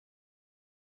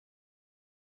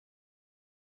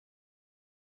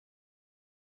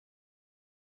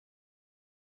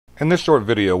In this short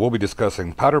video, we'll be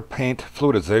discussing powder paint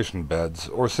fluidization beds,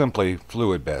 or simply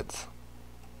fluid beds.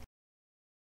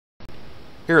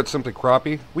 Here at Simply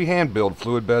Crappie, we hand build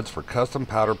fluid beds for custom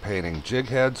powder painting jig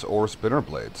heads or spinner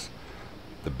blades.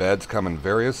 The beds come in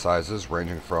various sizes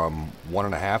ranging from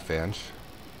 1.5 inch,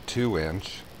 2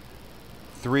 inch,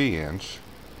 3 inch,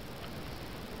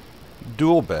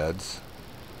 dual beds,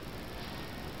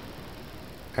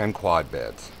 and quad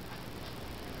beds.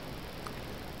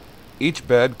 Each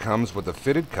bed comes with a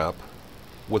fitted cup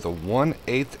with a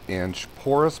 1/8 inch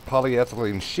porous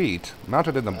polyethylene sheet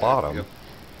mounted in the bottom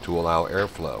to allow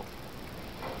airflow.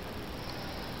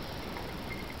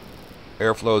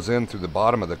 Air flows in through the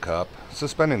bottom of the cup,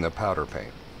 suspending the powder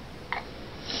paint.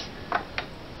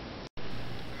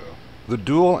 The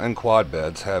dual and quad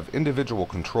beds have individual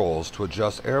controls to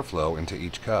adjust airflow into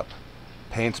each cup.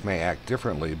 Paints may act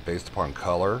differently based upon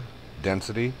color,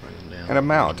 density, and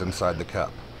amount inside the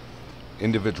cup.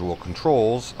 Individual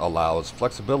controls allows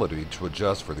flexibility to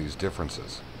adjust for these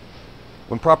differences.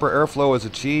 When proper airflow is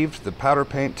achieved, the powder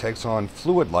paint takes on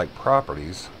fluid-like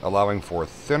properties, allowing for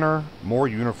thinner, more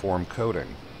uniform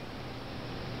coating.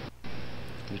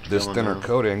 This thinner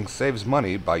coating saves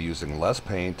money by using less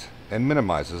paint and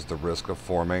minimizes the risk of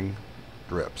forming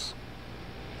drips.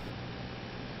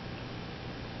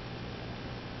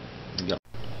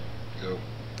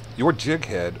 Your jig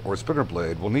head or spinner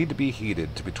blade will need to be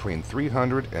heated to between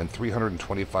 300 and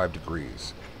 325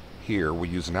 degrees. Here we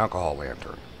use an alcohol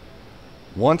lantern.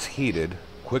 Once heated,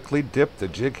 quickly dip the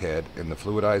jig head in the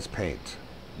fluidized paint.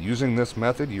 Using this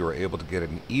method, you are able to get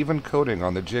an even coating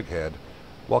on the jig head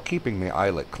while keeping the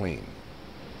eyelet clean.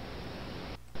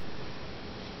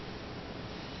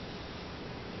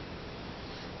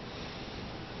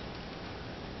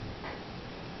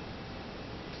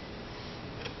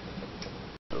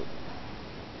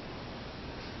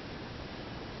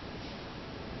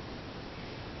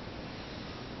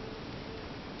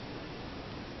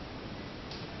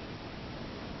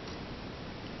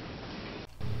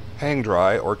 Hang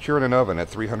dry or cure in an oven at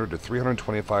 300 to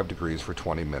 325 degrees for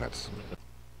 20 minutes.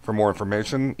 For more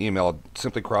information, email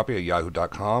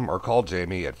simplycrappie@yahoo.com or call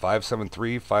Jamie at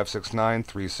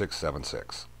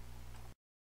 573-569-3676.